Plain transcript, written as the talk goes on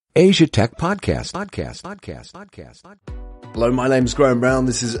Asia Tech Podcast. Hello, my name's Graham Brown.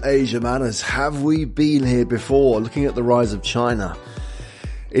 This is Asia Manners. Have we been here before? Looking at the rise of China.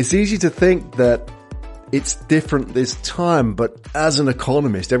 It's easy to think that it's different this time, but as an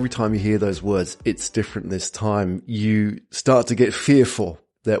economist, every time you hear those words, it's different this time, you start to get fearful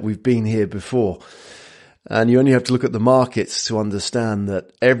that we've been here before. And you only have to look at the markets to understand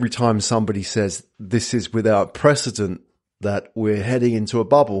that every time somebody says this is without precedent, that we're heading into a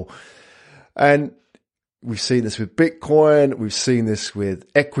bubble. And we've seen this with Bitcoin. We've seen this with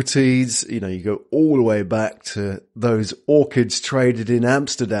equities. You know, you go all the way back to those orchids traded in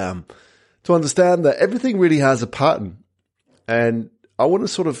Amsterdam to understand that everything really has a pattern. And I want to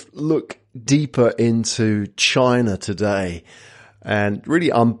sort of look deeper into China today and really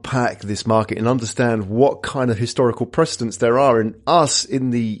unpack this market and understand what kind of historical precedents there are in us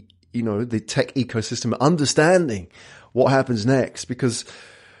in the, you know, the tech ecosystem, understanding what happens next, because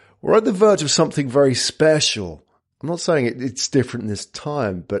we're at the verge of something very special. I'm not saying it's different this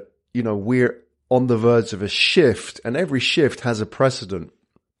time, but, you know, we're on the verge of a shift, and every shift has a precedent.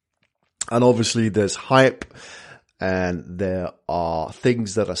 And obviously there's hype, and there are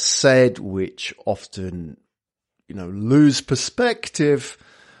things that are said which often, you know, lose perspective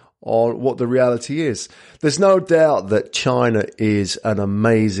on what the reality is. There's no doubt that China is an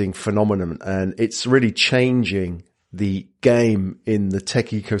amazing phenomenon, and it's really changing the game in the tech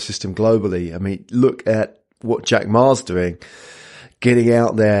ecosystem globally. I mean, look at what Jack Ma's doing, getting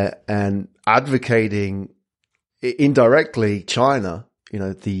out there and advocating indirectly China. You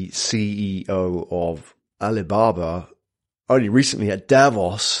know, the CEO of Alibaba only recently at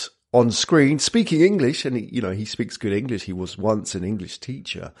Davos on screen speaking English, and he speaks good English. He was once an English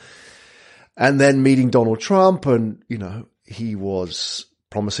teacher. And then meeting Donald Trump, and, you know, he was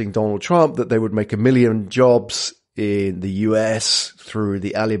promising Donald Trump that they would make 1 million jobs in the US through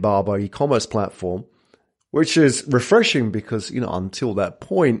the Alibaba e-commerce platform, which is refreshing because, you know, until that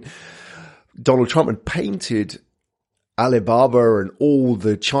point, Donald Trump had painted Alibaba and all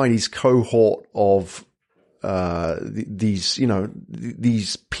the Chinese cohort of these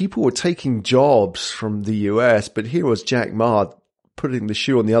people were taking jobs from the US, but here was Jack Ma putting the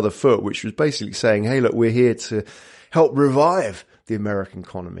shoe on the other foot, which was basically saying, hey, look, we're here to help revive the American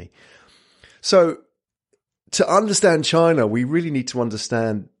economy. So to understand China, we really need to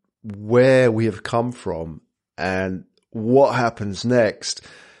understand where we have come from and what happens next,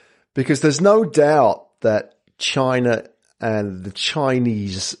 because there's no doubt that China and the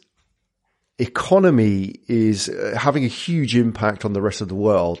Chinese economy is having a huge impact on the rest of the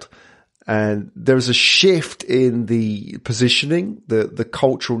world. And there's a shift in the positioning, the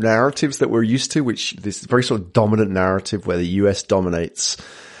cultural narratives that we're used to, which this very sort of dominant narrative where the US dominates.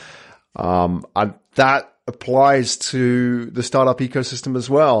 And that applies to the startup ecosystem as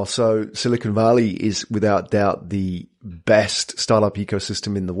well. So Silicon Valley is without doubt the best startup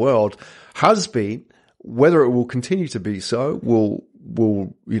ecosystem in the world, has been. Whether it will continue to be so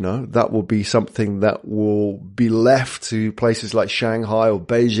that will be something that will be left to places like Shanghai or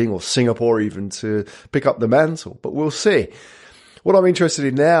Beijing or Singapore even to pick up the mantle, but we'll see. What I'm interested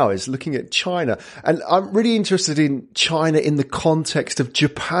in now is looking at China, and I'm really interested in China in the context of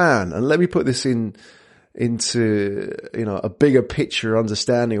Japan. And let me put this into, you know, a bigger picture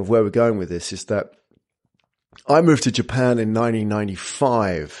understanding of where we're going with this, is that I moved to Japan in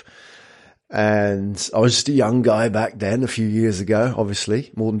 1995. And I was just a young guy back then, a few years ago,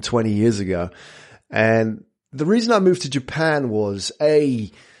 obviously, more than 20 years ago. And the reason I moved to Japan was,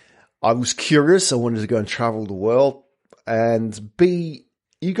 A, I was curious. I wanted to go and travel the world. And B,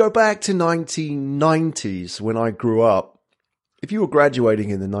 you go back to 1990s when I grew up. If you were graduating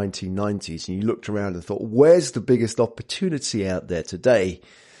in the 1990s and you looked around and thought, where's the biggest opportunity out there today?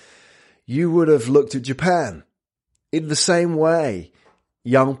 You would have looked at Japan. In the same way,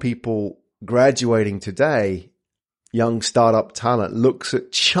 young people graduating today, young startup talent looks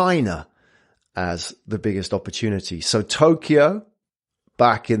at China as the biggest opportunity. So Tokyo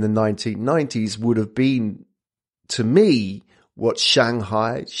back in the 1990s would have been, to me, what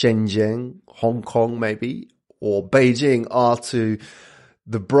Shanghai, Shenzhen, Hong Kong maybe, or Beijing are to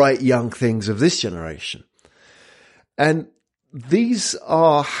the bright young things of this generation. And these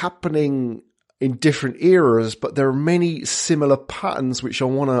are happening in different eras, but there are many similar patterns which I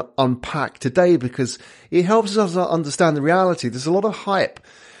want to unpack today because it helps us understand the reality. There's a lot of hype,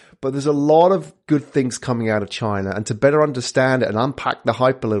 but there's a lot of good things coming out of China. And to better understand it and unpack the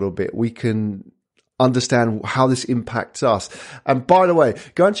hype a little bit, we can understand how this impacts us. And by the way,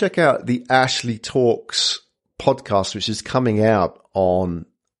 go and check out the Ashley Talks podcast, which is coming out on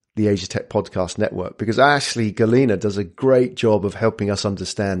the Asia Tech Podcast Network, because Ashley Galina does a great job of helping us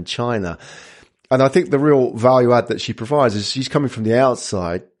understand China. And I think the real value add that she provides is she's coming from the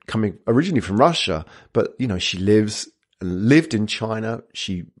outside, coming originally from Russia, but, she lives and lived in China.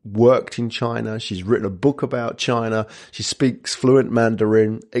 She worked in China. She's written a book about China. She speaks fluent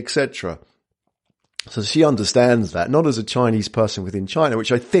Mandarin, etc. So she understands that, not as a Chinese person within China,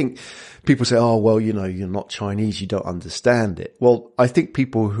 which I think people say, oh, well, you're not Chinese, you don't understand it. Well, I think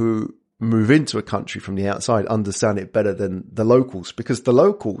people who move into a country from the outside understand it better than the locals, because the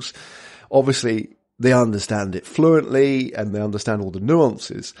locals, obviously, they understand it fluently and they understand all the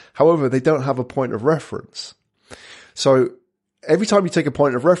nuances. However, they don't have a point of reference. So every time you take a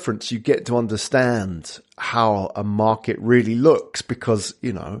point of reference, you get to understand how a market really looks, because,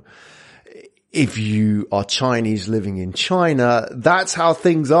 if you are Chinese living in China, that's how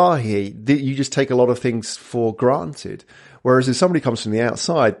things are here. You just take a lot of things for granted. Whereas if somebody comes from the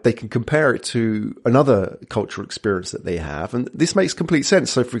outside, they can compare it to another cultural experience that they have. And this makes complete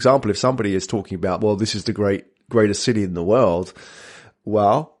sense. So, for example, if somebody is talking about, well, this is the greatest city in the world,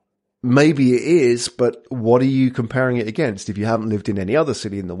 well, maybe it is, but what are you comparing it against? If you haven't lived in any other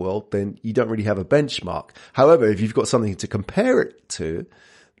city in the world, then you don't really have a benchmark. However, if you've got something to compare it to,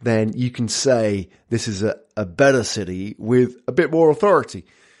 then you can say this is a better city with a bit more authority.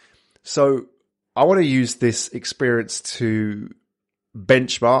 So I want to use this experience to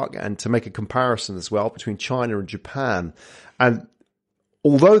benchmark and to make a comparison as well between China and Japan. And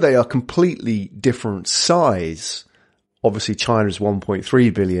although they are completely different size, obviously China is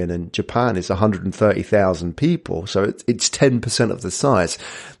 1.3 billion and Japan is 130,000 people. So it's 10% of the size.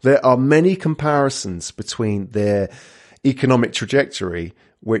 There are many comparisons between their economic trajectory,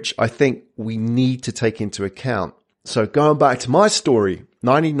 which I think we need to take into account. So going back to my story,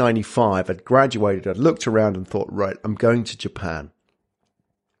 1995, I'd graduated, I'd looked around and thought, right, I'm going to Japan.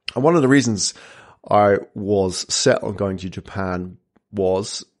 And one of the reasons I was set on going to Japan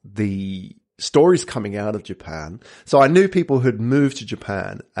was the stories coming out of Japan. So I knew people who'd moved to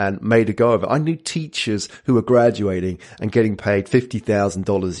Japan and made a go of it. I knew teachers who were graduating and getting paid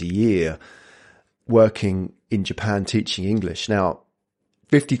 $50,000 a year working in Japan teaching English. Now,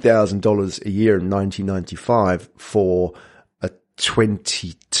 $50,000 a year in 1995 for a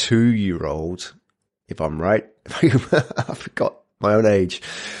 22-year-old, if I'm right. I forgot my own age.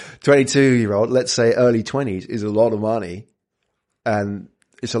 22-year-old, let's say early 20s, is a lot of money. And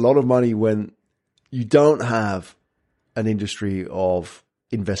it's a lot of money when you don't have an industry of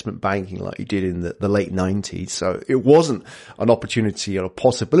investment banking like you did in the late 90s. So it wasn't an opportunity or a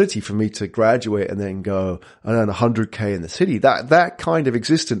possibility for me to graduate and then go and earn 100K in the city. That kind of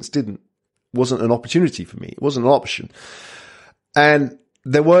existence wasn't an opportunity for me. It wasn't an option. And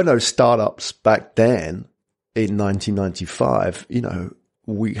there were no startups back then in 1995.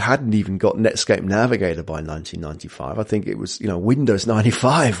 We hadn't even got Netscape Navigator by 1995. I think it was, Windows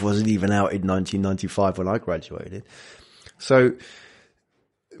 95 wasn't even out in 1995 when I graduated. So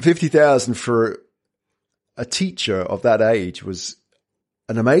 50,000 for a teacher of that age was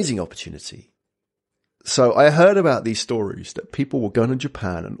an amazing opportunity. So I heard about these stories that people were going to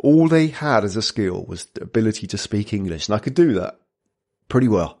Japan and all they had as a skill was the ability to speak English. And I could do that pretty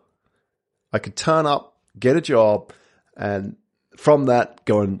well. I could turn up, get a job, and from that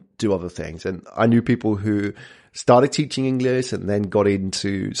go and do other things. And I knew people who started teaching English and then got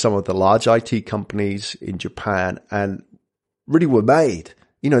into some of the large IT companies in Japan and really were made.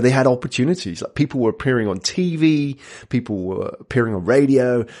 They had opportunities. Like people were appearing on TV, people were appearing on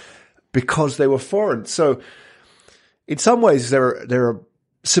radio because they were foreign. So in some ways there are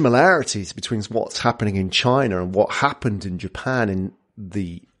similarities between what's happening in China and what happened in Japan in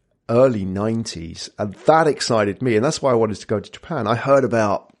the early 90s. And that excited me. And that's why I wanted to go to Japan. I heard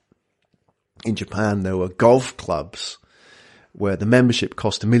about in Japan, there were golf clubs where the membership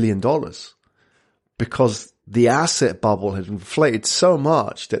cost $1 million because the asset bubble had inflated so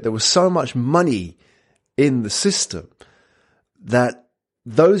much that there was so much money in the system that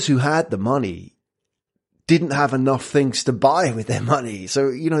those who had the money didn't have enough things to buy with their money.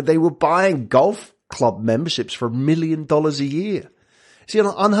 So, they were buying golf club memberships for $1 million a year. It's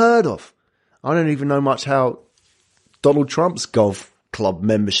unheard of. I don't even know much how Donald Trump's golf club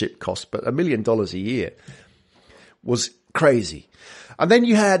membership cost, but $1 million a year was crazy. And then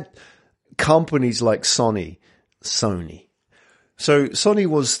you had companies like Sony. So Sony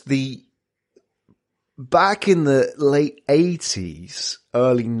was back in the late 80s,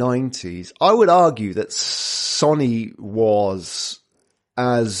 early 90s, I would argue that Sony was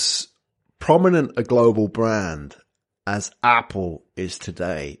as prominent a global brand as Apple is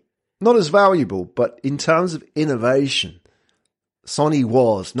today. Not as valuable, but in terms of innovation, Sony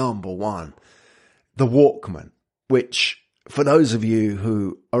was number one. The Walkman, which for those of you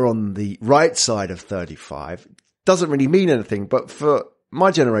who are on the right side of 35, doesn't really mean anything, but for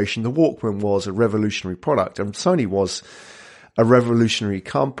my generation, the Walkman was a revolutionary product, and Sony was a revolutionary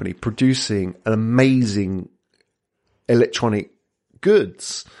company producing an amazing electronic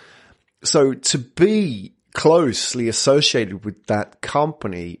goods. So to be closely associated with that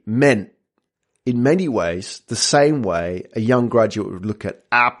company meant, in many ways, the same way a young graduate would look at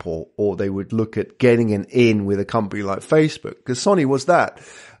Apple, or they would look at getting an in with a company like Facebook, because Sony was that.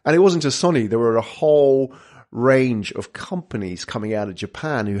 And it wasn't just Sony. There were a whole range of companies coming out of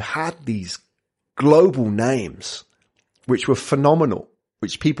Japan who had these global names, which were phenomenal,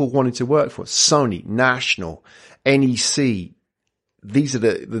 which people wanted to work for. Sony, National, NEC. These are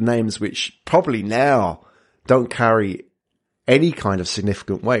the names which probably now don't carry any kind of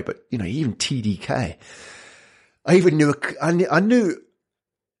significant weight, but even TDK. I knew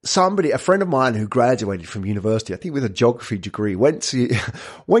somebody, a friend of mine who graduated from university, I think with a geography degree, went to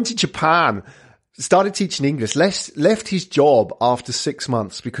Japan, started teaching English, left his job after 6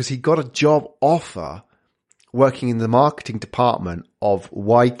 months because he got a job offer working in the marketing department of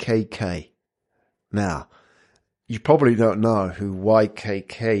YKK. Now, you probably don't know who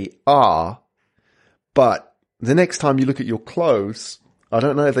YKK are, but the next time you look at your clothes, I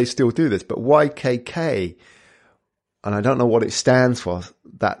don't know if they still do this, but YKK, and I don't know what it stands for,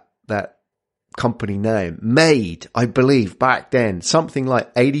 that company name, made, I believe, back then, something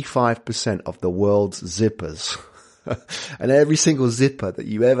like 85% of the world's zippers. And every single zipper that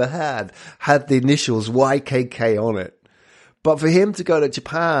you ever had the initials YKK on it. But for him to go to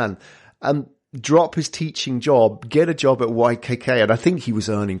Japan and drop his teaching job, get a job at YKK, and I think he was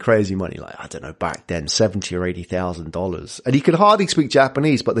earning crazy money, like, I don't know, back then, $70,000 or $80,000. And he could hardly speak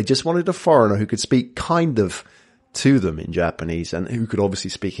Japanese, but they just wanted a foreigner who could speak kind of to them in Japanese and who could obviously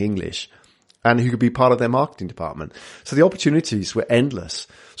speak English and who could be part of their marketing department. So the opportunities were endless.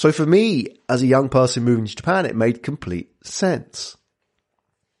 So for me, as a young person moving to Japan, it made complete sense.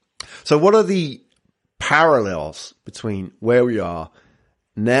 So what are the parallels between where we are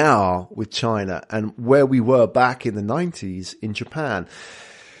now with China and where we were back in the 90s in Japan?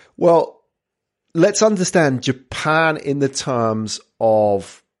 Well, let's understand Japan in the terms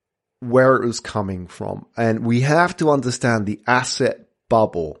of where it was coming from. And we have to understand the asset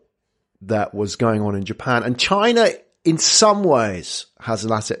bubble that was going on in Japan. And China, in some ways, has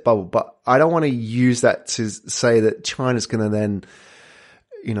an asset bubble, but I don't want to use that to say that China's going to then,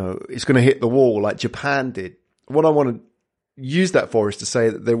 it's going to hit the wall like Japan did. What I want to use that for is to say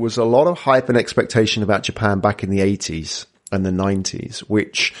that there was a lot of hype and expectation about Japan back in the 80s and the 90s,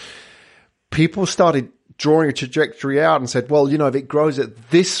 which people started drawing a trajectory out and said, well, if it grows at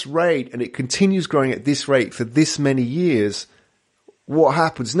this rate and it continues growing at this rate for this many years, what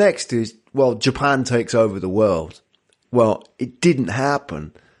happens next is, well, Japan takes over the world. Well, it didn't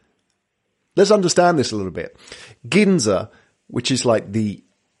happen. Let's understand this a little bit. Ginza, which is like the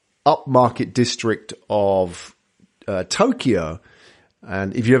upmarket district of Tokyo,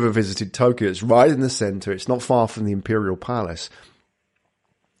 and if you ever visited Tokyo, it's right in the center. It's not far from the Imperial Palace.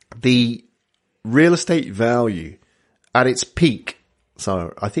 The real estate value at its peak,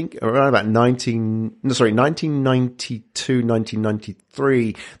 so I think around about 1992,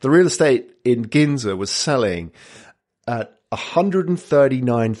 1993, the real estate in Ginza was selling at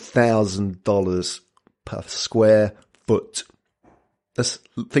 $139,000 per square foot. Let's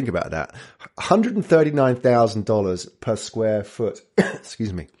think about that. $139,000 per square foot.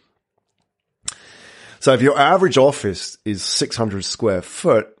 Excuse me. So if your average office is 600 square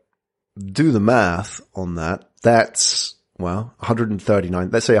foot, do the math on that. That's, well, let's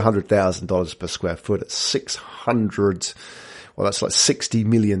say $100,000 per square foot at 600. Well, that's like $60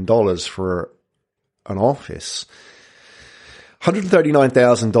 million for an office.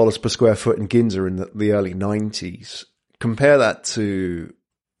 $139,000 per square foot in Ginza in the early 90s. Compare that to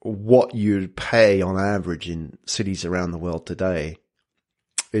what you'd pay on average in cities around the world today.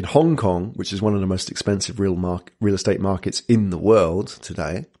 In Hong Kong, which is one of the most expensive real estate markets in the world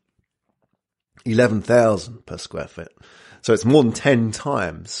today, 11,000 per square foot. So it's more than 10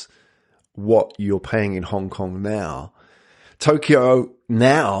 times what you're paying in Hong Kong now. Tokyo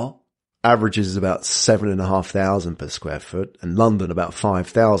now averages about 7,500 per square foot, and London about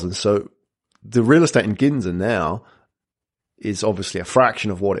 5,000. So the real estate in Ginza now is obviously a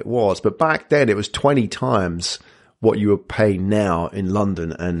fraction of what it was, but back then it was 20 times what you would pay now in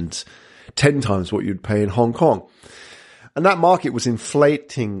London and 10 times what you'd pay in Hong Kong. And that market was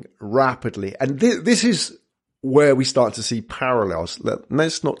inflating rapidly. And this is where we start to see parallels.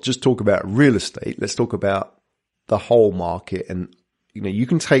 Let's not just talk about real estate. Let's talk about the whole market. And, you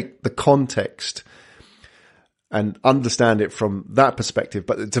can take the context and understand it from that perspective.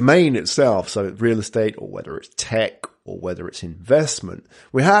 But the domain itself, so real estate or whether it's tech or whether it's investment,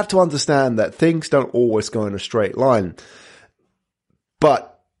 we have to understand that things don't always go in a straight line.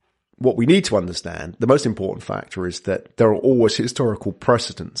 But what we need to understand, the most important factor, is that there are always historical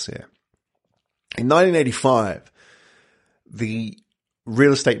precedents here. In 1985, the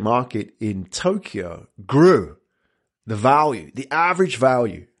real estate market in Tokyo grew. The average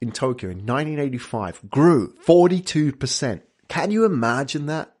value in Tokyo in 1985 grew 42%. Can you imagine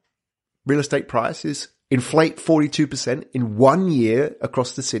that? Real estate prices inflate 42% in 1 year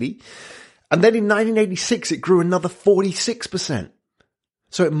across the city. And then in 1986, it grew another 46%.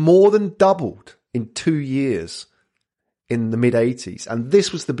 So it more than doubled in 2 years in the mid-80s. And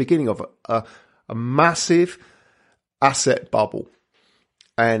this was the beginning of a massive asset bubble.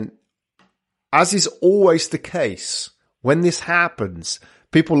 And as is always the case, when this happens,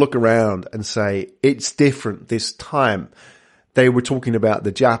 people look around and say, it's different this time. They were talking about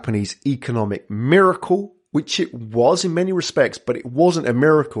the Japanese economic miracle, which it was in many respects, but it wasn't a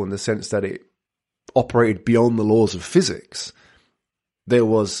miracle in the sense that it operated beyond the laws of physics. There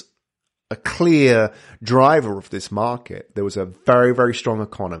was a clear driver of this market. There was a very, very strong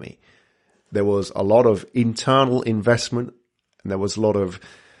economy. There was a lot of internal investment, and there was a lot of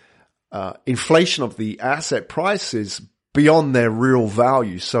inflation of the asset prices beyond their real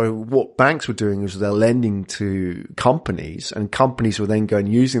value. So what banks were doing is they're lending to companies, and companies were then going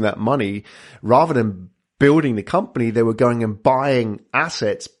using that money rather than building the company. They were going and buying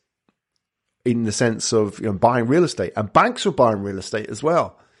assets in the sense of buying real estate, and banks were buying real estate as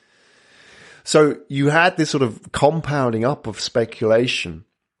well. So you had this sort of compounding up of speculation,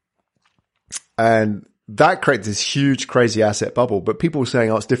 and that created this huge, crazy asset bubble. But people were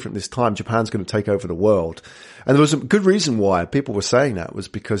saying, it's different this time. Japan's going to take over the world. And there was a good reason why people were saying that, was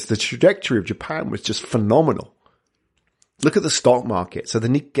because the trajectory of Japan was just phenomenal. Look at the stock market. So the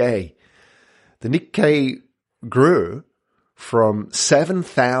Nikkei grew from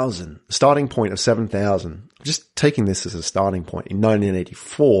 7,000, starting point of 7,000. I'm just taking this as a starting point in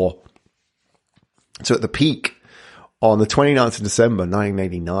 1984. So at the peak, on the 29th of December,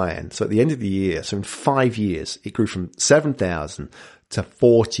 1989, so at the end of the year, so in 5 years, it grew from 7,000 to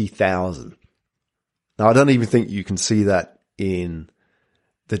 40,000. Now, I don't even think you can see that in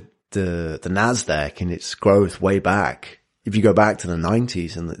the NASDAQ in its growth way back. If you go back to the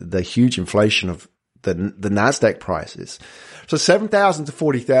 90s and the huge inflation of the NASDAQ prices. So 7,000 to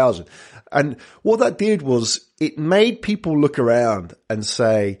 40,000. And what that did was it made people look around and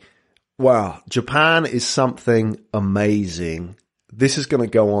say, wow, Japan is something amazing. This is going to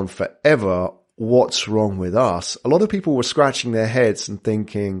go on forever. What's wrong with us? A lot of people were scratching their heads and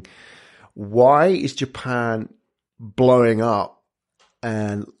thinking, why is Japan blowing up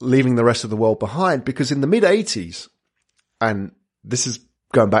and leaving the rest of the world behind? Because in the mid-80s, and this is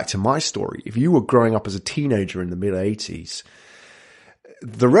going back to my story, if you were growing up as a teenager in the mid-80s,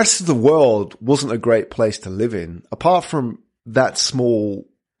 the rest of the world wasn't a great place to live in, apart from that small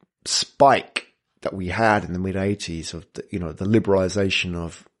spike that we had in the mid-80s of the liberalization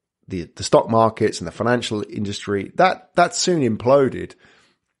of the stock markets and the financial industry. That soon imploded.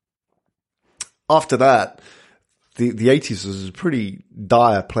 After that, the 80s was a pretty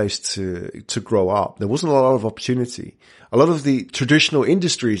dire place to grow up. There wasn't a lot of opportunity. A lot of the traditional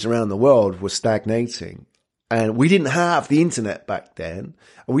industries around the world were stagnating. And we didn't have the internet back then.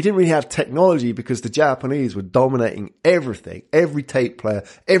 And we didn't really have technology because the Japanese were dominating everything. Every tape player,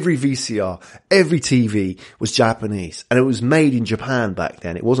 every VCR, every TV was Japanese. And it was made in Japan back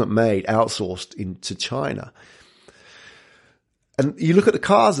then. It wasn't made outsourced into China. And you look at the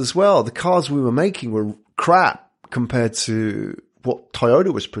cars as well. The cars we were making were crap compared to what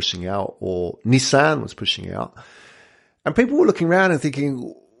Toyota was pushing out or Nissan was pushing out. And people were looking around and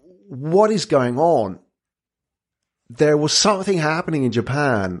thinking, what is going on? There was something happening in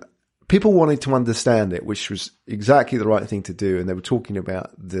Japan. People wanted to understand it, which was exactly the right thing to do. And they were talking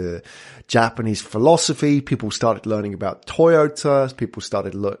about the Japanese philosophy. People started learning about Toyota. People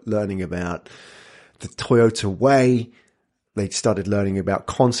started learning about the Toyota way. They started learning about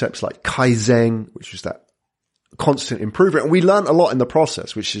concepts like Kaizen, which was that constant improvement. And we learned a lot in the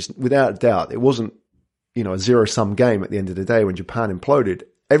process, which is without a doubt, it wasn't, a zero-sum game at the end of the day. When Japan imploded,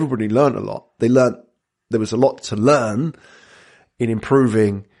 everybody learned a lot. There was a lot to learn in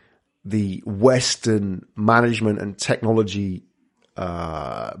improving the Western management and technology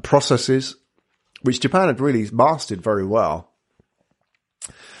processes, which Japan had really mastered very well.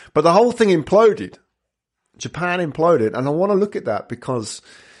 But the whole thing imploded. Japan imploded. And I want to look at that because,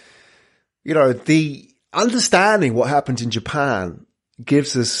 the understanding what happened in Japan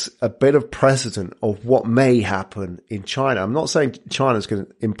gives us a bit of precedent of what may happen in China. I'm not saying China's going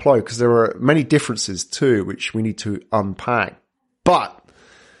to implode, because there are many differences too, which we need to unpack. But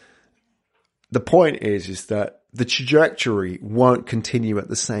the point is that the trajectory won't continue at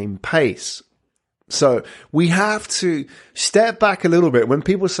the same pace. So we have to step back a little bit when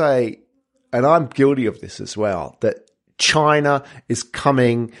people say, and I'm guilty of this as well, that China is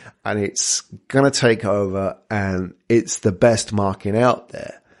coming and it's going to take over and it's the best market out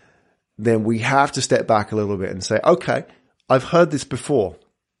there. Then we have to step back a little bit and say, okay, I've heard this before.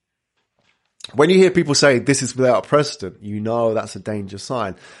 When you hear people say this is without precedent, you know that's a danger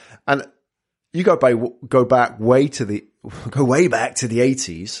sign. And you go back way back to the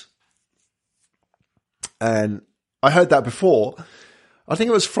 80s. And I heard that before. I think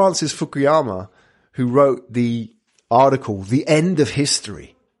it was Francis Fukuyama who wrote the article, The End of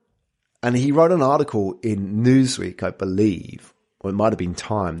History. And he wrote an article in Newsweek, I believe, or it might have been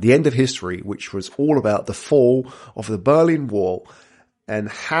Time, The End of History, which was all about the fall of the Berlin Wall and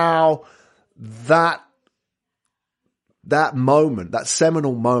how that moment, that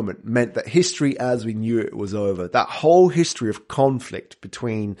seminal moment, meant that history as we knew it was over. That whole history of conflict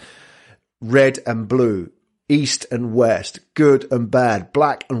between red and blue, east and west, good and bad,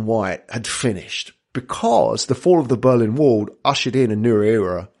 black and white had finished, because the fall of the Berlin Wall ushered in a new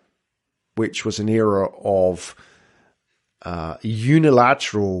era, which was an era of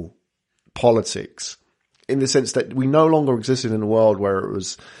unilateral politics, in the sense that we no longer existed in a world where it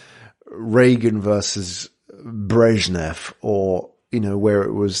was Reagan versus Brezhnev, or, where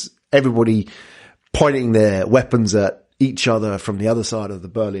it was everybody pointing their weapons at each other from the other side of the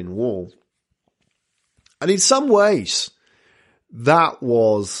Berlin Wall. And in some ways, that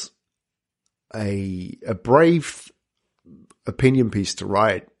was a brave opinion piece to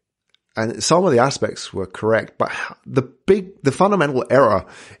write. And some of the aspects were correct, but the fundamental error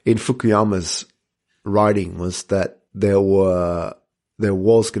in Fukuyama's writing was that there was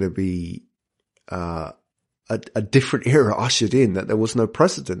going to be a different era ushered in, that there was no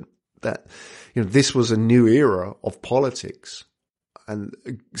precedent, that this was a new era of politics, and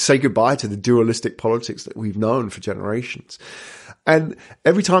say goodbye to the dualistic politics that we've known for generations. And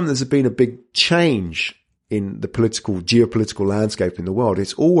every time there's been a big change in the geopolitical landscape in the world,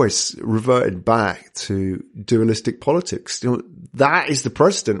 it's always reverted back to dualistic politics. That is the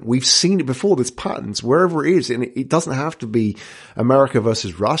precedent. We've seen it before. There's patterns wherever it is. And it doesn't have to be America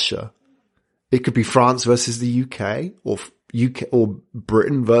versus Russia. It could be France versus the UK, or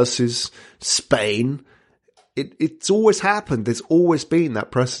Britain versus Spain. It's always happened. There's always been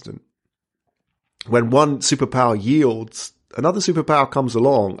that precedent. When one superpower yields, another superpower comes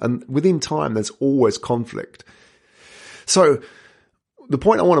along, and within time, there's always conflict. So the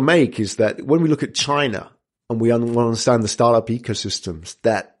point I want to make is that when we look at China and we want to understand the startup ecosystems,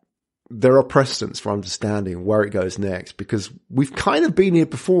 that there are precedents for understanding where it goes next, because we've kind of been here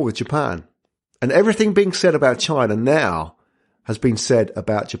before with Japan. And everything being said about China now has been said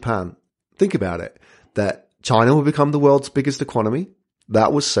about Japan. Think about it, that China will become the world's biggest economy.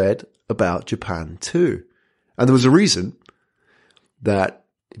 That was said about Japan too. And there was a reason that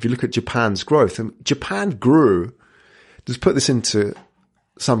if you look at Japan's growth, and Japan grew, just put this into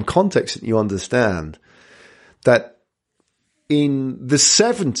some context that you understand, that in the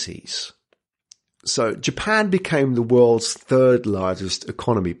 70s, so Japan became the world's third largest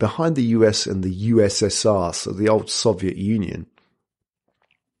economy behind the US and the USSR, so the old Soviet Union.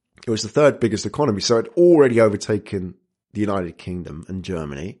 It was the third biggest economy, so it had already overtaken the United Kingdom and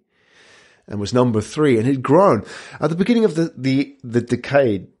Germany, and was number 3, and it had grown. At the beginning of the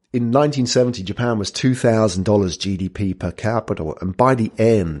decade, in 1970, Japan was $2,000 GDP per capita, and by the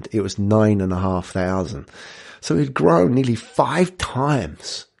end, it was $9,500. So it had grown nearly 5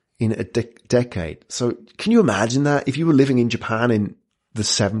 times in a decade. So can you imagine that? If you were living in Japan in the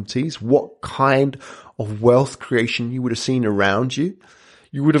 70s, what kind of wealth creation you would have seen around you?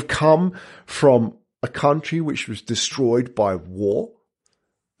 You would have come from a country which was destroyed by war,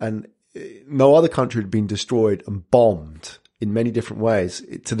 and no other country had been destroyed and bombed in many different ways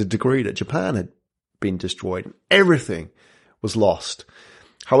to the degree that Japan had been destroyed. Everything was lost.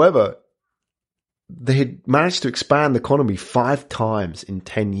 However, they had managed to expand the economy 5 times in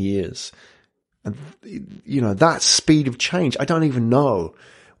 10 years. And, that speed of change, I don't even know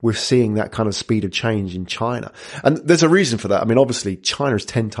we're seeing that kind of speed of change in China. And there's a reason for that. I mean, obviously, China is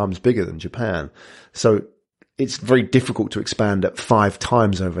 10 times bigger than Japan. So it's very difficult to expand at 5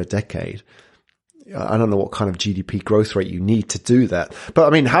 times over a decade. I don't know what kind of GDP growth rate you need to do that. But I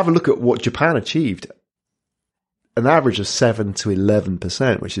mean, have a look at what Japan achieved. an average of 7 to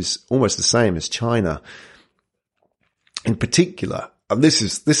 11%, which is almost the same as China. In particular, and this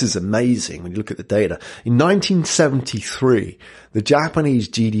is amazing when you look at the data. In 1973, the Japanese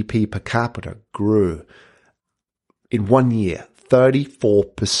GDP per capita grew in 1 year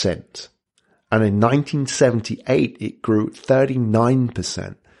 34%. And in 1978, it grew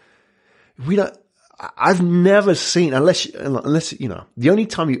 39%. I've never seen, unless, you know, the only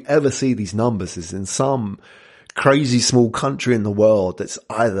time you ever see these numbers is in some crazy small country in the world that's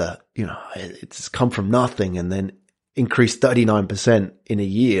either, you know, it's come from nothing and then increased 39% in a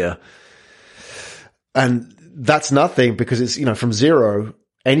year. And that's nothing because it's, you know, from zero,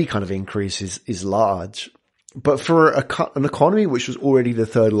 any kind of increase is large. But for an economy which was already the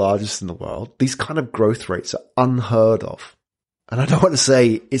third largest in the world, these kind of growth rates are unheard of. And I don't want to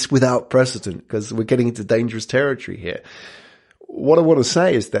say it's without precedent because we're getting into dangerous territory here. What I want to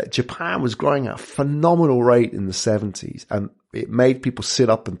say is that Japan was growing at a phenomenal rate in the 70s, and it made people sit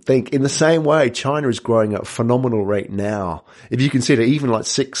up and think. In the same way, China is growing at a phenomenal rate now. If you consider even like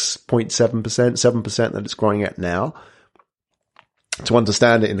 6.7%, 7% that it's growing at now, to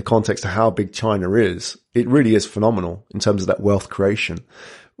understand it in the context of how big China is, it really is phenomenal in terms of that wealth creation.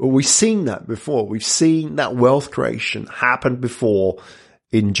 Well, we've seen that before. We've seen that wealth creation happen before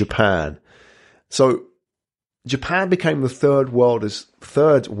in Japan. So Japan became the third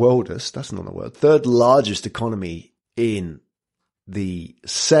largest economy in the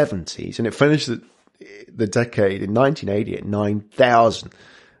 70s, and it finished the decade in 1980 at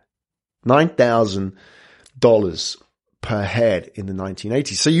 $9,000 per head in the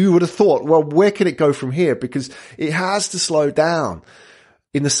 1980s. So you would have thought, well, where can it go from here? Because it has to slow down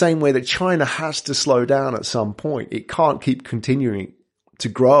in the same way that China has to slow down at some point. It can't keep continuing to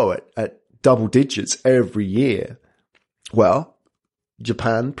grow at double digits every year. Well,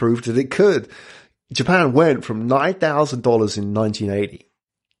 Japan proved that it could. Japan went from $9,000 in 1980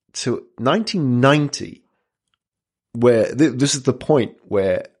 to 1990, where this is the point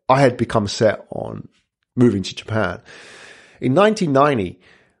where I had become set on moving to Japan. In 1990,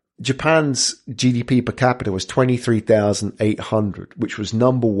 Japan's GDP per capita was 23,800, which was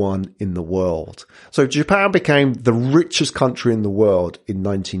number one in the world. So Japan became the richest country in the world in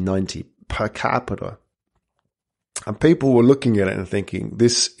 1990 per capita. And people were looking at it and thinking,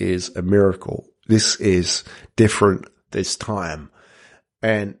 this is a miracle. This is different this time.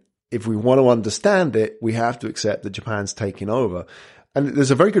 And if we want to understand it, we have to accept that Japan's taking over. And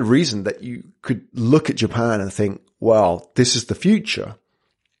there's a very good reason that you could look at Japan and think, well, this is the future.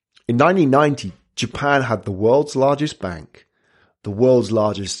 In 1990, Japan had the world's largest bank, the world's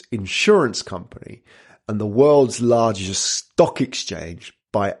largest insurance company, and the world's largest stock exchange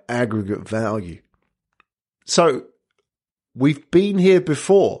by aggregate value. So we've been here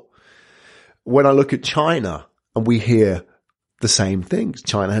before. When I look at China and we hear the same things,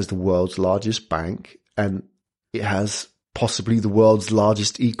 China has the world's largest bank and it has possibly the world's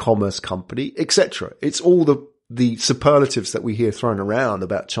largest e-commerce company, etc. It's all the superlatives that we hear thrown around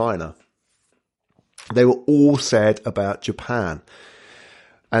about China. They were all said about Japan.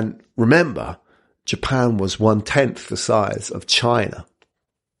 And remember, Japan was 1/10 the size of China.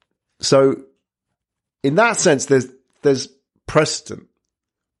 So in that sense, there's precedent.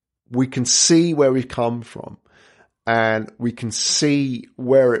 We can see where we've come from and we can see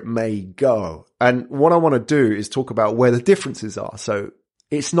where it may go. And what I want to do is talk about where the differences are. So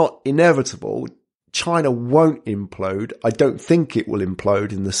it's not inevitable. China won't implode. I don't think it will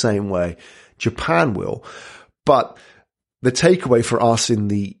implode in the same way Japan will. But the takeaway for us in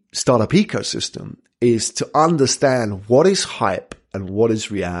the startup ecosystem is to understand what is hype and what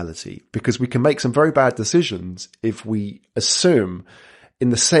is reality, because we can make some very bad decisions if we assume, in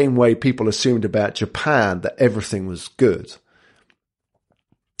the same way people assumed about Japan, that everything was good.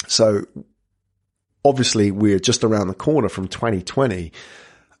 So obviously we're just around the corner from 2020,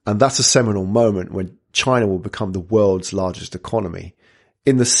 and that's a seminal moment when China will become the world's largest economy.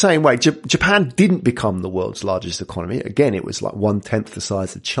 In the same way, Japan didn't become the world's largest economy. Again, it was like 1/10 the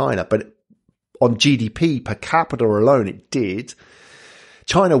size of China, but on GDP per capita alone, it did.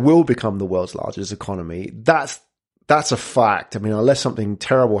 China will become the world's largest economy. That's a fact. I mean, unless something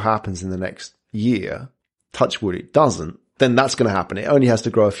terrible happens in the next year, touch wood, it doesn't, then that's going to happen. It only has to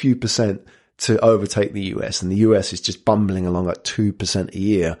grow a few percent to overtake the US, and the US is just bumbling along at 2% a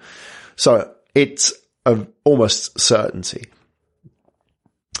year. So it's almost certainty.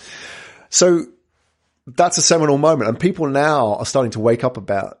 So that's a seminal moment, and people now are starting to wake up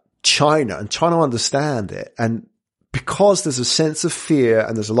about China and trying to understand it. And because there's a sense of fear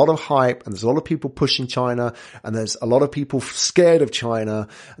and there's a lot of hype and there's a lot of people pushing China and there's a lot of people scared of China,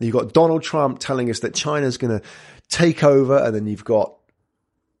 and you've got Donald Trump telling us that China's going to take over, and then you've got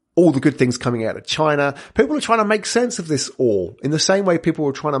all the good things coming out of China. People are trying to make sense of this all in the same way people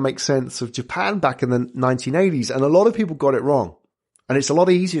were trying to make sense of Japan back in the 1980s. And a lot of people got it wrong. And it's a lot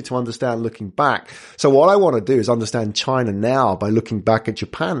easier to understand looking back. So what I want to do is understand China now by looking back at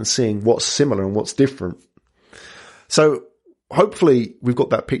Japan and seeing what's similar and what's different. So hopefully we've got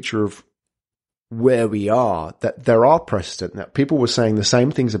that picture of where we are, that there are precedent, that people were saying the same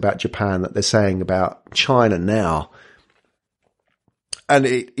things about Japan that they're saying about China now. And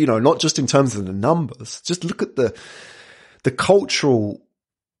it, you know, not just in terms of the numbers, just look at the cultural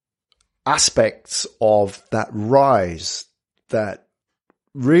aspects of that rise that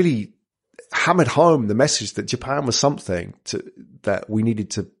really hammered home the message that Japan was something that we needed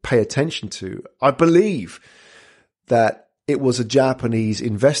to pay attention to. I believe that it was a Japanese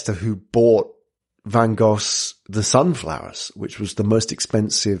investor who bought Van Gogh's The Sunflowers, which was the most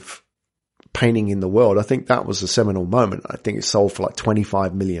expensive painting in the world. I think that was a seminal moment. I think it sold for like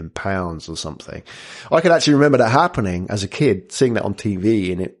 25 million pounds or something. I can actually remember that happening as a kid, seeing that on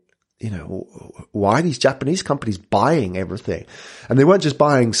TV, and it, you know, why are these Japanese companies buying everything? And they weren't just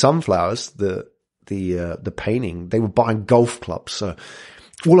buying sunflowers, the painting, they were buying golf clubs. So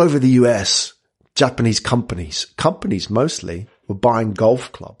all over the US, Japanese companies mostly, were buying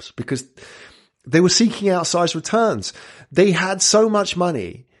golf clubs because they were seeking outsized returns. They had so much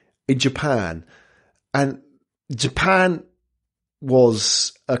money in Japan, and Japan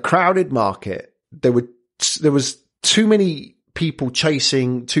was a crowded market. There was too many people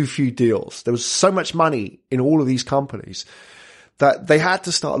chasing too few deals. There was so much money in all of these companies that they had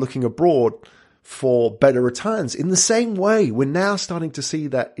to start looking abroad for better returns. In the same way, we're now starting to see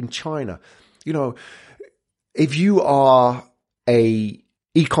that in China. You know, if you are a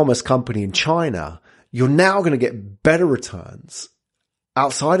e-commerce company in China, you're now going to get better returns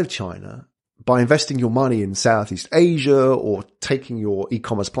outside of China by investing your money in Southeast Asia or taking your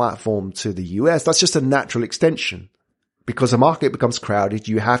e-commerce platform to the US. That's just a natural extension. Because the market becomes crowded,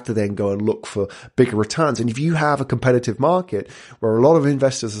 you have to then go and look for bigger returns. And if you have a competitive market where a lot of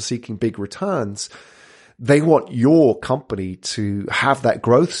investors are seeking big returns, they want your company to have that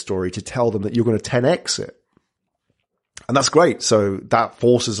growth story to tell them that you're going to 10x it. And that's great. So that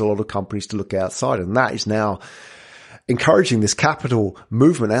forces a lot of companies to look outside. And that is now encouraging this capital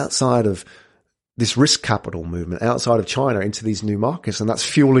movement outside of this risk capital movement outside of China into these new markets. And that's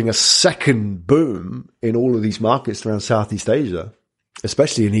fueling a second boom in all of these markets around Southeast Asia,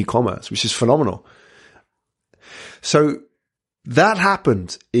 especially in e-commerce, which is phenomenal. So that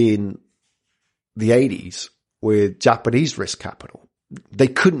happened in the 80s with Japanese risk capital. They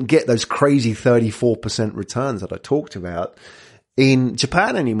couldn't get those crazy 34% returns that I talked about in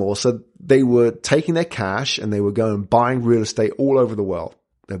Japan anymore. So they were taking their cash and they were going buying real estate all over the world.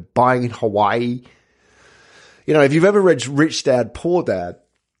 They're buying in Hawaii. You know, if you've ever read Rich Dad, Poor Dad,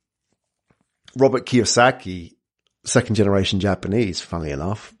 Robert Kiyosaki, second generation Japanese, funnily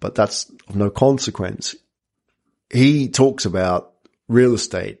enough, but that's of no consequence. He talks about real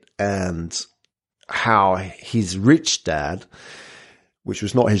estate and how his rich dad, which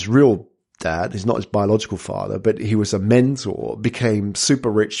was not his real dad, he's not his biological father, but he was a mentor, became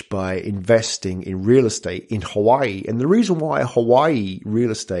super rich by investing in real estate in Hawaii. And the reason why Hawaii real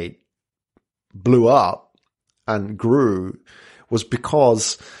estate blew up and grew was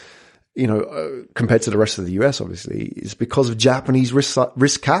because, you know, compared to the rest of the US, obviously, is because of Japanese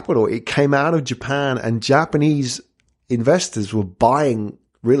risk capital. It came out of Japan, and Japanese investors were buying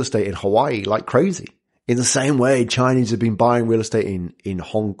real estate in Hawaii like crazy. In the same way, Chinese have been buying real estate in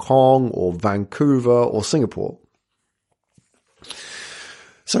Hong Kong or Vancouver or Singapore.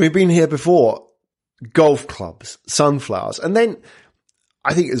 So we've been here before. Golf clubs, sunflowers. And then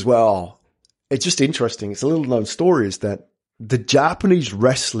I think as well, it's just interesting. It's a little known story is that the Japanese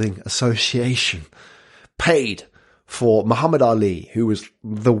Wrestling Association paid for Muhammad Ali, who was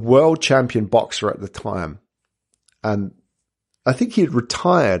the world champion boxer at the time. And I think he had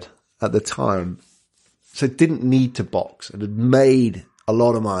retired at the time. So didn't need to box and had made a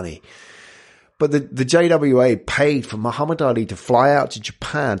lot of money. But the JWA paid for Muhammad Ali to fly out to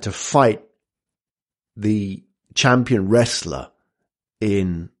Japan to fight the champion wrestler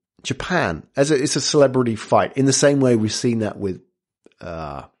in Japan. It's a celebrity fight in the same way we've seen that with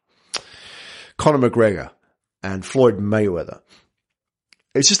Conor McGregor and Floyd Mayweather.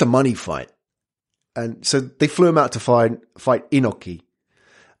 It's just a money fight. And so they flew him out to fight Inoki.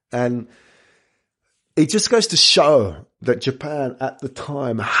 And it just goes to show that Japan at the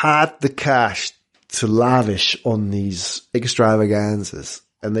time had the cash to lavish on these extravaganzas,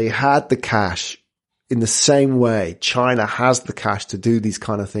 and they had the cash in the same way China has the cash to do these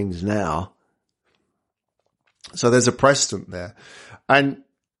kind of things now. So there's a precedent there. And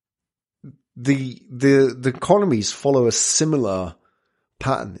the economies follow a similar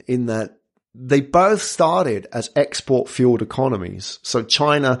pattern in that they both started as export fueled economies. So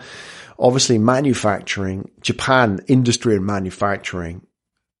China, obviously manufacturing, Japan, industry and manufacturing.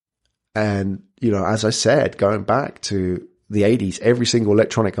 And, as I said, going back to the 80s, every single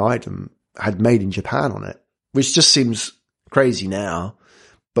electronic item had made in Japan on it, which just seems crazy now.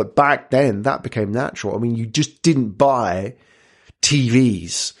 But back then that became natural. I mean, you just didn't buy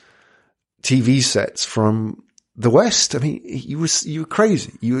TV sets from the West. I mean, you were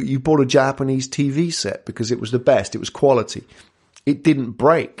crazy. You bought a Japanese TV set because it was the best. It was quality. It didn't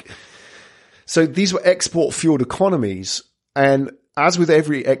break. So these were export fueled economies. And as with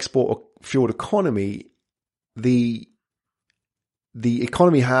every export fueled economy, the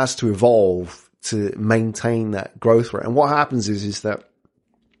economy has to evolve to maintain that growth rate. And what happens is that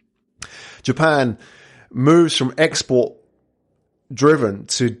Japan moves from export driven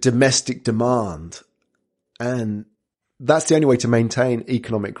to domestic demand. And that's the only way to maintain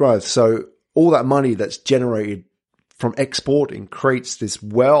economic growth. So all that money that's generated from exporting creates this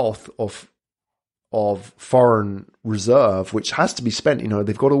wealth of foreign reserve, which has to be spent.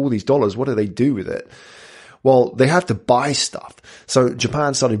 They've got all these dollars. What do they do with it? Well, they have to buy stuff. So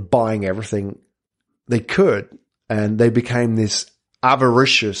Japan started buying everything they could, and they became this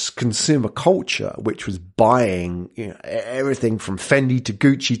avaricious consumer culture, which was buying everything from Fendi to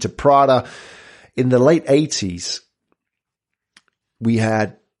Gucci to Prada. In the late 80s, we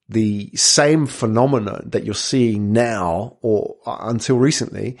had the same phenomenon that you're seeing now, or until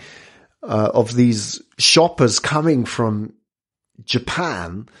recently, of these shoppers coming from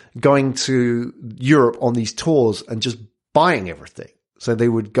Japan, going to Europe on these tours and just buying everything. So they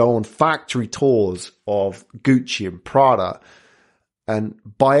would go on factory tours of Gucci and Prada and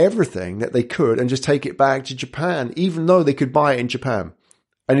buy everything that they could and just take it back to Japan, even though they could buy it in Japan.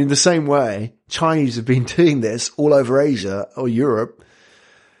 And in the same way, Chinese have been doing this all over Asia or Europe.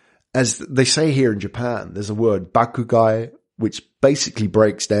 As they say here in Japan, there's a word, bakugai, which basically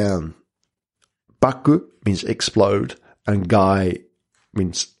breaks down. Baku means explode, and gai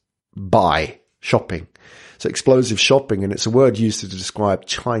means buy, shopping. So explosive shopping, and it's a word used to describe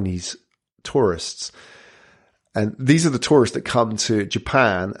Chinese tourists. And these are the tourists that come to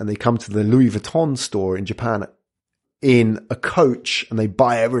Japan, and they come to the Louis Vuitton store in Japan in a coach, and they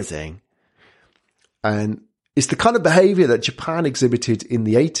buy everything. And it's the kind of behavior that Japan exhibited in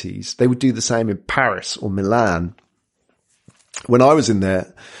the 80s. They would do the same in Paris or Milan. When I was in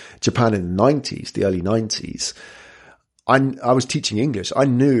Japan in the 90s, the early 90s, I was teaching English. I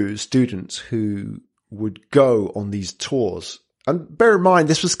knew students who would go on these tours. And bear in mind,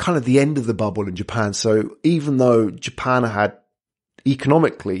 this was kind of the end of the bubble in Japan. So even though Japan had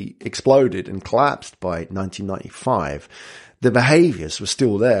economically exploded and collapsed by 1995, the behaviors were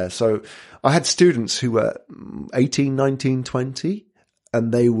still there. So I had students who were 18, 19, 20,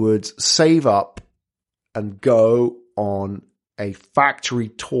 and they would save up and go on a factory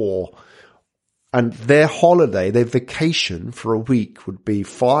tour. And their holiday, their vacation for a week would be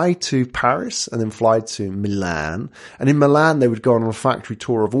fly to Paris and then fly to Milan. And in Milan, they would go on a factory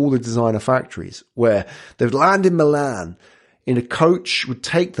tour of all the designer factories, where they would land in Milan in a coach, would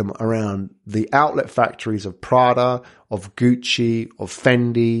take them around the outlet factories of Prada, of Gucci, of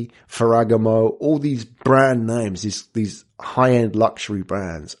Fendi, Ferragamo, all these brand names, these high-end luxury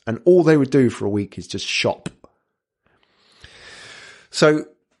brands. And all they would do for a week is just shop. So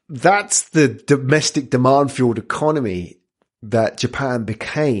that's the domestic demand-fueled economy that Japan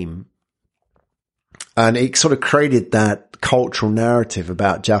became. And it sort of created that cultural narrative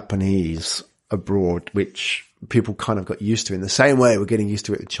about Japanese abroad, which people kind of got used to in the same way we're getting used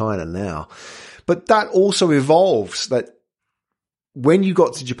to it in China now. But that also evolves, that when you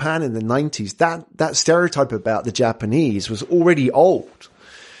got to Japan in the 90s, that stereotype about the Japanese was already old.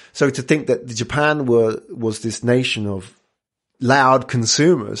 So to think that Japan was this nation of loud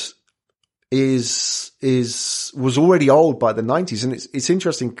consumers was already old by the 90s. And it's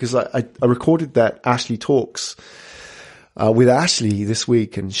interesting because I recorded that Ashley Talks with Ashley this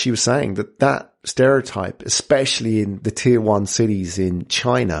week, and she was saying that stereotype, especially in the tier 1 cities in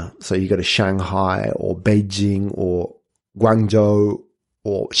China, so you go to Shanghai or Beijing or Guangzhou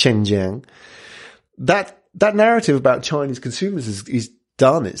or Shenzhen, that narrative about Chinese consumers is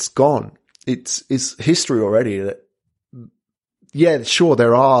done. It's gone. It's history already. Yeah, sure,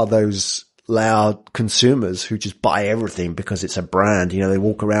 there are those loud consumers who just buy everything because it's a brand. You know, they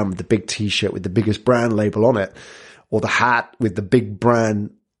walk around with the big t-shirt with the biggest brand label on it, or the hat with the big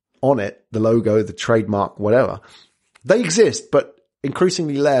brand on it, the logo, the trademark, whatever. They exist, but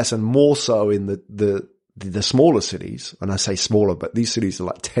increasingly less and more so in the smaller cities. And I say smaller, but these cities are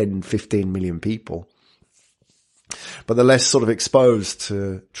like 10, 15 million people. But they're less sort of exposed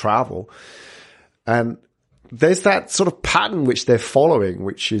to travel. And there's that sort of pattern which they're following,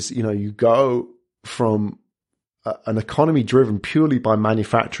 which is, you know, you go from an economy driven purely by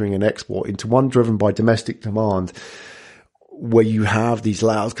manufacturing and export into one driven by domestic demand, where you have these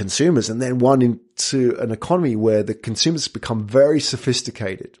loud consumers, and then one into an economy where the consumers become very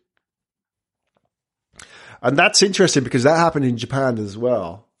sophisticated. And that's interesting because that happened in Japan as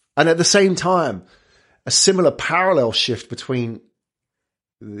well. And at the same time, a similar parallel shift between,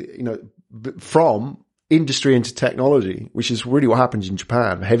 you know, from industry into technology, which is really what happens in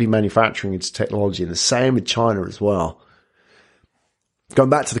Japan, heavy manufacturing into technology, and the same with China as well. Going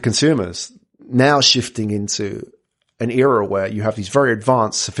back to the consumers, now shifting into an era where you have these very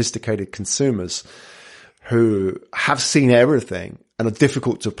advanced, sophisticated consumers who have seen everything and are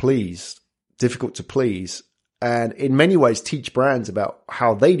difficult to please, and in many ways teach brands about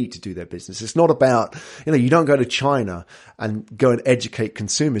how they need to do their business. It's not about, you know, you don't go to China and go and educate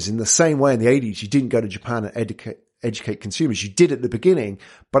consumers in the same way in the 80s. You didn't go to Japan and educate consumers. You did at the beginning,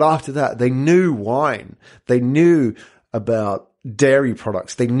 but after that, they knew wine. They knew about dairy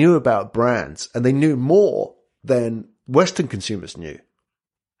products. They knew about brands, and they knew more than Western consumers knew.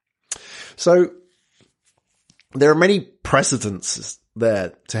 So there are many precedents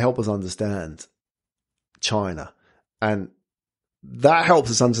there to help us understand China, and that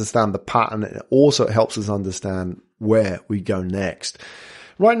helps us understand the pattern. It also helps us understand where we go next.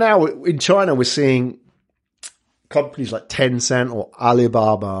 Right now in China, we're seeing companies like Tencent or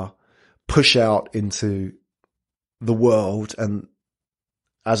Alibaba push out into the world, and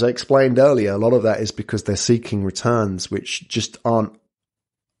as I explained earlier, a lot of that is because they're seeking returns which just aren't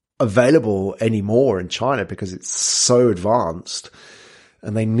available anymore in China because it's so advanced,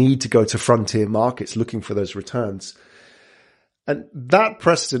 and they need to go to frontier markets looking for those returns. And that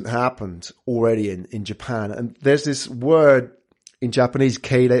precedent happened already in Japan. And there's this word in Japanese,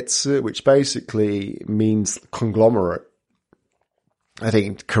 keiretsu, which basically means conglomerate. I think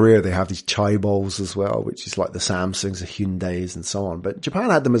in Korea they have these chaebols as well, which is like the Samsungs, the Hyundais and so on. But Japan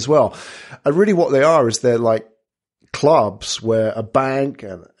had them as well. And really what they are is they're like clubs where a bank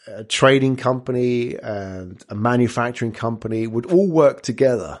and a trading company and a manufacturing company would all work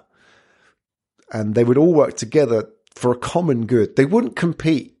together. And they would all work together for a common good. They wouldn't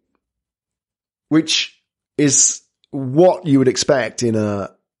compete, which is what you would expect in a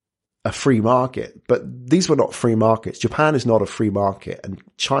free market. But these were not free markets. Japan is not a free market, and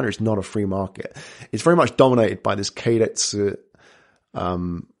China is not a free market. It's very much dominated by this keiretsu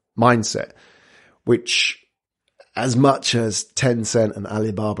mindset, which, as much as Tencent and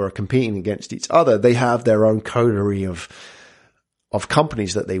Alibaba are competing against each other, they have their own coterie of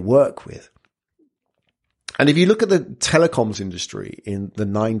companies that they work with. And if you look at the telecoms industry in the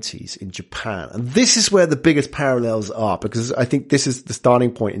 90s in Japan, and this is where the biggest parallels are, because I think this is the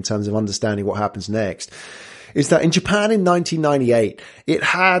starting point in terms of understanding what happens next, is that in Japan in 1998, it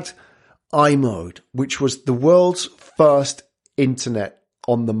had iMode, which was the world's first internet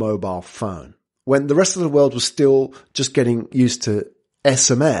on the mobile phone. When the rest of the world was still just getting used to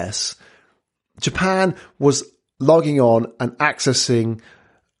SMS, Japan was logging on and accessing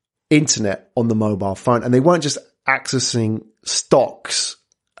internet on the mobile phone. And they weren't just accessing stocks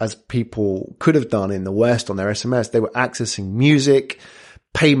as people could have done in the West on their SMS. They were accessing music,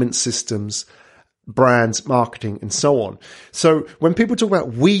 payment systems, brands, marketing, and so on. So when people talk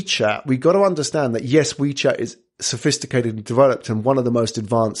about WeChat, we've got to understand that yes, WeChat is sophisticated and developed and one of the most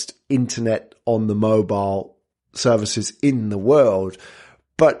advanced internet on the mobile services in the world,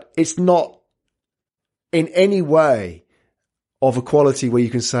 but it's not in any way of a quality where you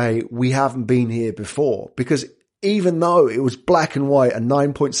can say we haven't been here before, because even though it was black and white and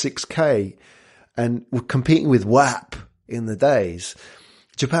 9.6K and we're competing with WAP in the days,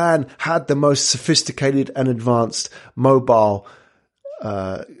 Japan had the most sophisticated and advanced mobile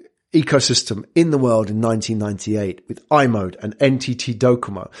ecosystem in the world in 1998 with iMode and NTT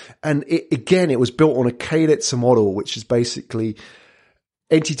Docomo. And it was built on a keiretsu model, which is basically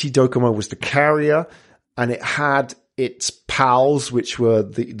NTT Docomo was the carrier, and it had its pals, which were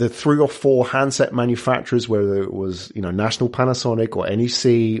the 3 or 4 handset manufacturers, whether it was, National Panasonic or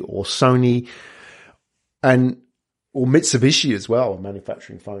NEC or Sony or Mitsubishi as well,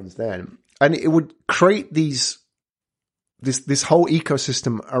 manufacturing phones then. And it would create these this whole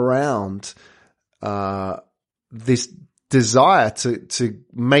ecosystem around this desire to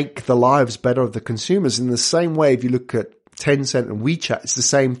make the lives better of the consumers. In the same way, if you look at Tencent and WeChat, it's the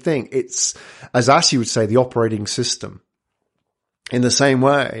same thing. It's, as Ashley would say, the operating system. In the same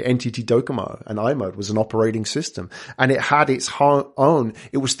way, NTT Docomo and iMode was an operating system, and it had its own.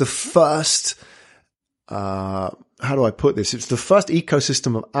 It was the first, how do I put this? It's the first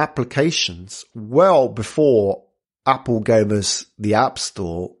ecosystem of applications well before Apple gave us the App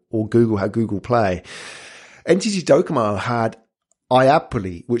Store or Google had Google Play. NTT Docomo had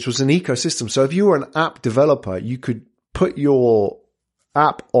iApply, which was an ecosystem. So if you were an app developer, you could put your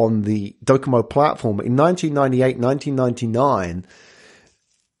app on the Docomo platform in 1998, 1999.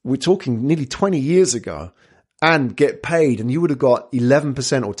 We're talking nearly 20 years ago, and get paid, and you would have got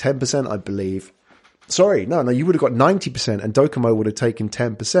 11% or 10%, I believe. Sorry, no, you would have got 90%, and Docomo would have taken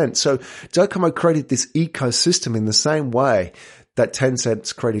 10%. So Docomo created this ecosystem in the same way that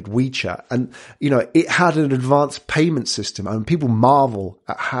Tencent's created WeChat. And, it had an advanced payment system. I mean, people marvel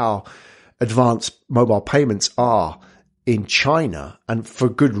at how advanced mobile payments are in China, and for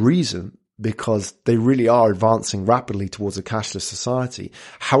good reason, because they really are advancing rapidly towards a cashless society.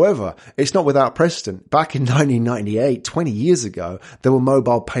 However, it's not without precedent. Back in 1998, 20 years ago, there were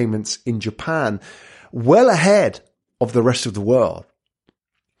mobile payments in Japan well ahead of the rest of the world.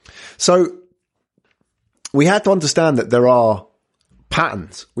 So we had to understand that there are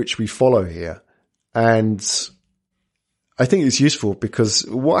patterns which we follow here. And I think it's useful because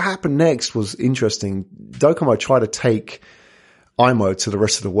what happened next was interesting. Docomo tried to take iMode to the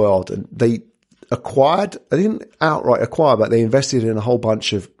rest of the world, and they didn't outright acquire, but they invested in a whole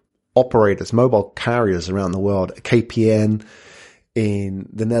bunch of operators, mobile carriers around the world, KPN in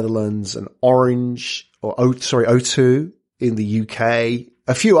the Netherlands and O2 in the UK,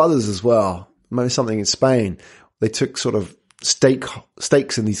 a few others as well, maybe something in Spain. They took sort of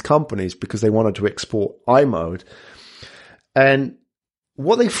stakes in these companies because they wanted to export iMode. And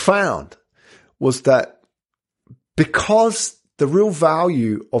what they found was that because the real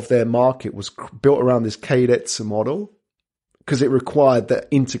value of their market was built around this Kaidetsu model, because it required that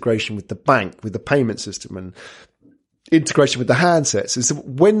integration with the bank, with the payment system, and integration with the handsets, is that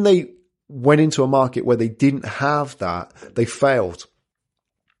when they went into a market where they didn't have that, they failed.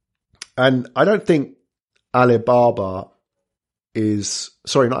 And I don't think Alibaba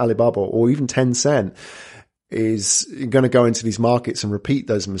or even Tencent is going to go into these markets and repeat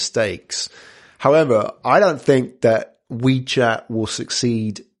those mistakes. However, I don't think that WeChat will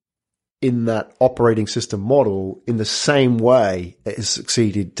succeed in that operating system model in the same way it has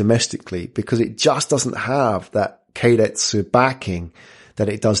succeeded domestically, because it just doesn't have that Kaidetsu backing that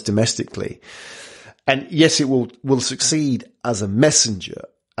it does domestically. And yes, it will succeed as a messenger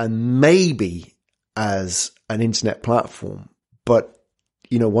and maybe as an internet platform. But,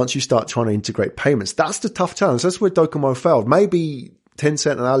 once you start trying to integrate payments, that's the tough challenge. That's where Docomo failed. Maybe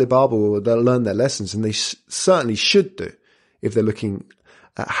Tencent and Alibaba will learn their lessons, and they certainly should do if they're looking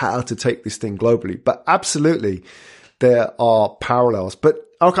at how to take this thing globally. But absolutely, there are parallels. But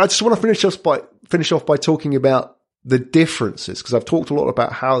okay, I just want to finish off by talking about the differences, because I've talked a lot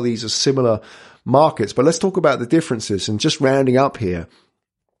about how these are similar markets, but let's talk about the differences. And just rounding up here,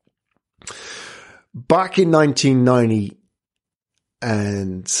 back in 1990,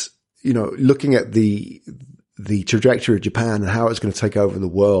 and looking at the trajectory of Japan and how it's going to take over the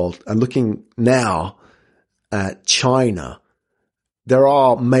world, and looking now at China, there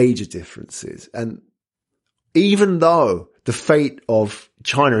are major differences. And even though the fate of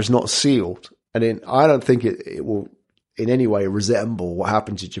China is not sealed, and I don't think it will in any way resemble what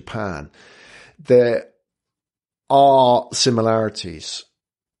happened to Japan, there are similarities.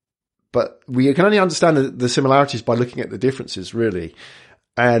 But we can only understand the similarities by looking at the differences, really.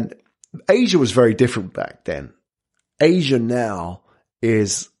 And Asia was very different back then. Asia now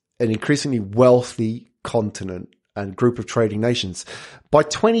is an increasingly wealthy continent and group of trading nations. By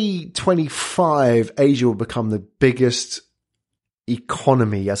 2025, Asia will become the biggest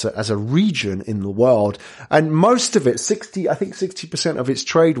economy as a region in the world. And most of it, 60% of its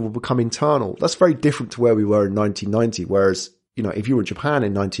trade will become internal. That's very different to where we were in 1990, whereas if you were Japan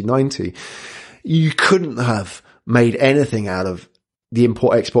in 1990, you couldn't have made anything out of the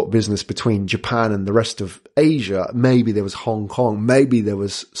import-export business between Japan and the rest of Asia. Maybe there was Hong Kong, maybe there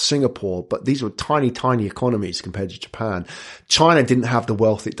was Singapore, but these were tiny, tiny economies compared to Japan. China didn't have the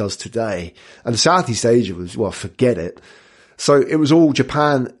wealth it does today. And Southeast Asia was, well, forget it. So it was all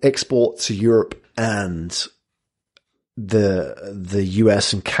Japan export to Europe and the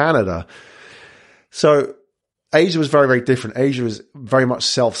US and Canada. So Asia was very, very different. Asia is very much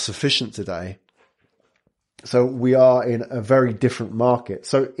self-sufficient today. So we are in a very different market.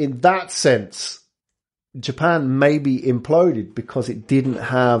 So in that sense, Japan maybe imploded because it didn't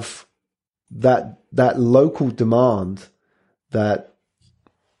have that local demand that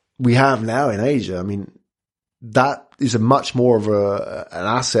we have now in Asia. I mean, that is a much more of an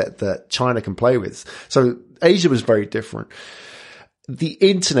asset that China can play with. So Asia was very different. The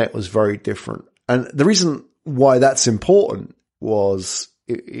internet was very different. And the reason why that's important was,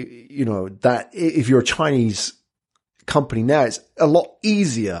 that if you're a Chinese company now, it's a lot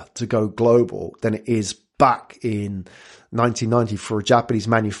easier to go global than it is back in 1990 for a Japanese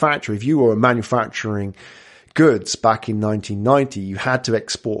manufacturer. If you were manufacturing goods back in 1990, you had to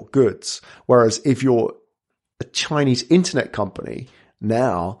export goods. Whereas if you're a Chinese internet company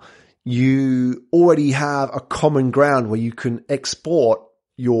now, you already have a common ground where you can export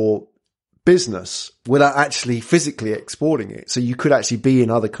your business without actually physically exporting it. So you could actually be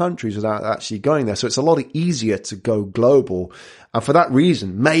in other countries without actually going there. So it's a lot easier to go global. And for that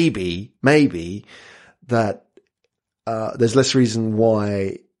reason, maybe that there's less reason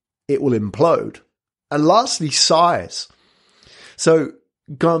why it will implode. And lastly, size. So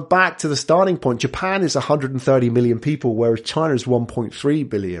going back to the starting point, Japan is 130 million people, whereas China is 1.3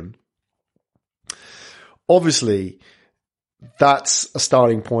 billion. Obviously, that's a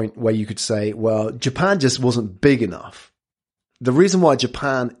starting point where you could say, well, Japan just wasn't big enough. The reason why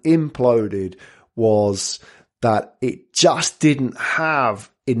Japan imploded was that it just didn't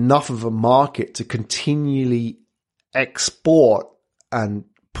have enough of a market to continually export and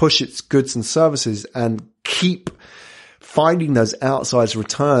push its goods and services and keep finding those outsized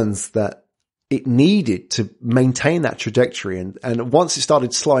returns that it needed to maintain that trajectory. And once it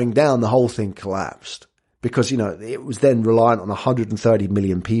started slowing down, the whole thing collapsed. Because, it was then reliant on 130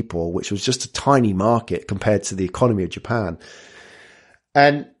 million people, which was just a tiny market compared to the economy of Japan.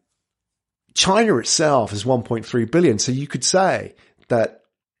 And China itself is 1.3 billion. So you could say that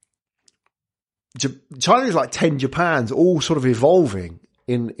China is like 10 Japans, all sort of evolving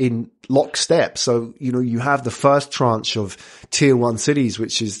in lockstep. So, you have the first tranche of tier 1 cities,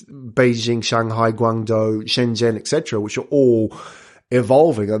 which is Beijing, Shanghai, Guangzhou, Shenzhen, etc., which are all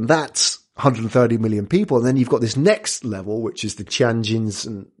evolving. And that's 130 million people. And then you've got this next level, which is the Tianjins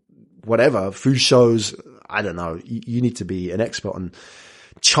and whatever, Fushous. I don't know. You need to be an expert on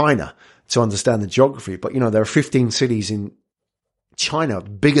China to understand the geography. But, there are 15 cities in China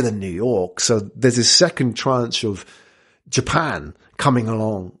bigger than New York. So there's this second tranche of Japan coming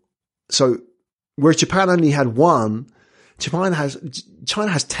along. So whereas Japan only had one, China has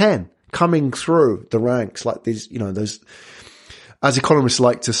 10 coming through the ranks, like these, those, as economists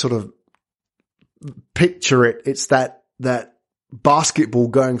like to sort of picture it, it's that basketball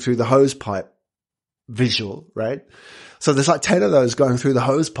going through the hose pipe visual, right? So there's like 10 of those going through the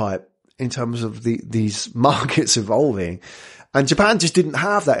hose pipe in terms of these markets evolving. And Japan just didn't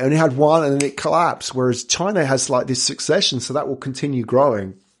have that. It only had one and then it collapsed. Whereas China has like this succession. So that will continue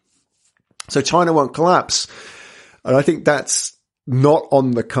growing. So China won't collapse. And I think that's not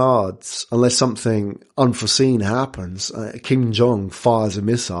on the cards unless something unforeseen happens. Kim Jong fires a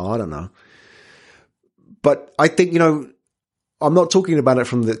missile. I don't know. But I think, I'm not talking about it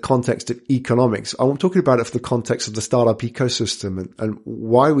from the context of economics. I'm talking about it from the context of the startup ecosystem and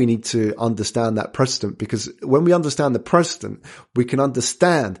why we need to understand that precedent. Because when we understand the precedent, we can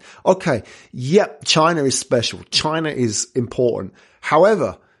understand, okay, yep, China is special. China is important.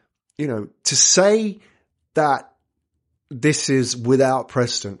 However, to say that this is without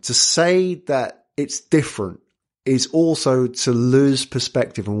precedent, to say that it's different, is also to lose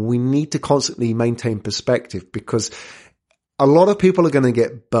perspective. And we need to constantly maintain perspective because a lot of people are going to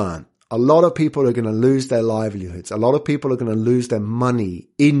get burnt. A lot of people are going to lose their livelihoods. A lot of people are going to lose their money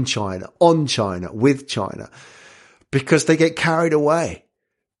in China, on China, with China, because they get carried away.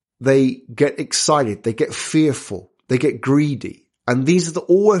 They get excited. They get fearful. They get greedy. And these are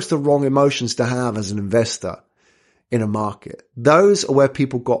always the wrong emotions to have as an investor in a market. Those are where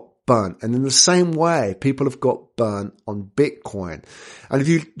people got burnt. And in the same way, people have got burnt on Bitcoin. And if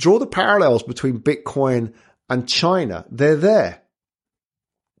you draw the parallels between Bitcoin and China, they're there.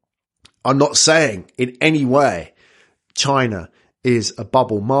 I'm not saying in any way China is a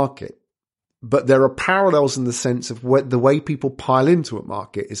bubble market, but there are parallels in the sense of the way people pile into a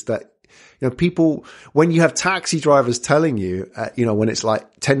market is that, people, when you have taxi drivers telling you, when it's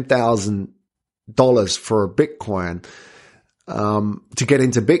like $10,000 for a Bitcoin, to get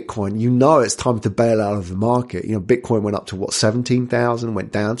into Bitcoin, it's time to bail out of the market. Bitcoin went up to 17,000,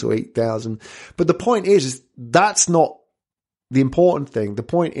 went down to 8,000. But the point is that's not the important thing. The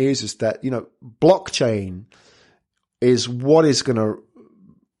point is that, blockchain is what is going to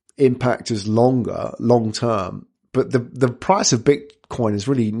impact us long term. But the price of Bitcoin is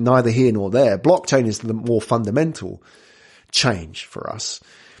really neither here nor there. Blockchain is the more fundamental change for us.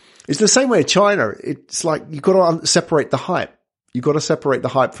 It's the same way in China. It's like you've got to separate the hype. You've got to separate the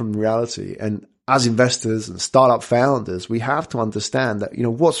hype from reality. And as investors and startup founders, we have to understand that,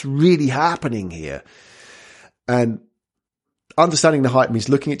 what's really happening here. And understanding the hype means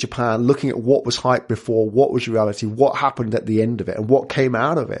looking at Japan, looking at what was hype before, what was reality, what happened at the end of it, and what came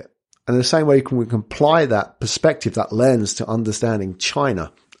out of it. And the same way we can apply that perspective, that lens to understanding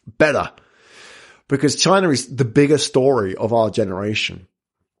China better. Because China is the bigger story of our generation.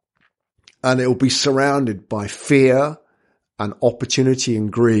 And it will be surrounded by fear and opportunity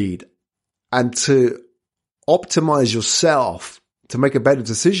and greed. And to optimize yourself, to make a better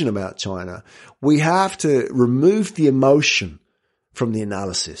decision about China, we have to remove the emotion from the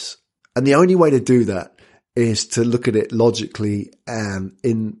analysis. And the only way to do that is to look at it logically and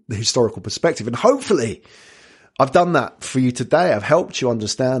in the historical perspective. And hopefully I've done that for you today. I've helped you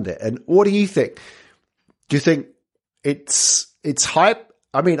understand it. And what do you think? Do you think it's hype?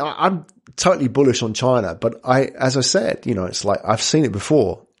 I mean, I'm totally bullish on China, but as I said, it's like I've seen it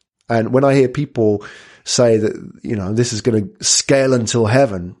before. And when I hear people say that, this is going to scale until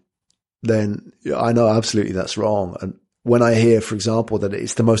heaven, then I know absolutely that's wrong. And when I hear, for example, that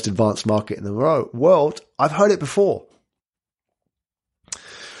it's the most advanced market in the world, I've heard it before.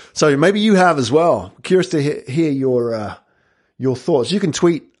 So maybe you have as well. Curious to hear your thoughts. You can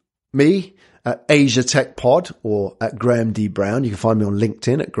tweet me at Asia Tech Pod or at Graham D. Brown. You can find me on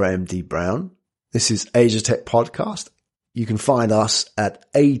LinkedIn at Graham D. Brown. This is Asia Tech Podcast. You can find us at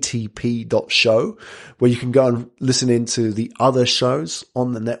atp.show, where you can go and listen into the other shows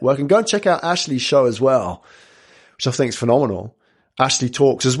on the network, and go and check out Ashley's show as well, which I think is phenomenal. Ashley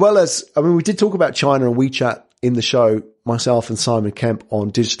talks, as well as, we did talk about China and WeChat in the show, myself and Simon Kemp on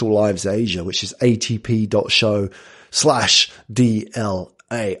Digital Lives Asia, which is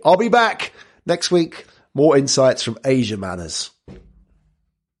atp.show/DLA. I'll be back next week. More insights from Asia Manners.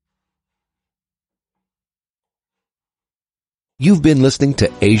 You've been listening to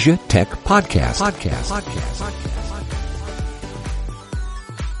Asia Tech Podcast.